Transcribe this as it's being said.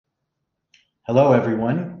Hello,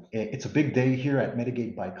 everyone. It's a big day here at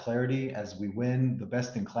Medigate by Claroty as we win the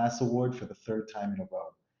Best in Class award for the third time in a row.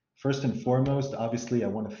 First and foremost, obviously, I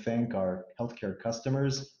want to thank our healthcare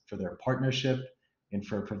customers for their partnership and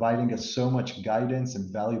for providing us so much guidance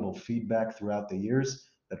and valuable feedback throughout the years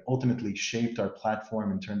that ultimately shaped our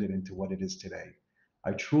platform and turned it into what it is today.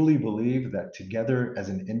 I truly believe that together as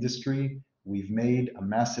an industry, we've made a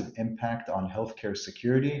massive impact on healthcare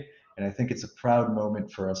security, and I think it's a proud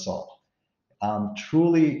moment for us all. I'm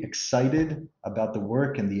truly excited about the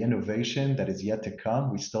work and the innovation that is yet to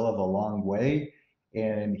come. We still have a long way.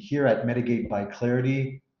 And here at Medigate by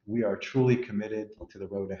Clarity, we are truly committed to the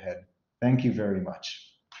road ahead. Thank you very much.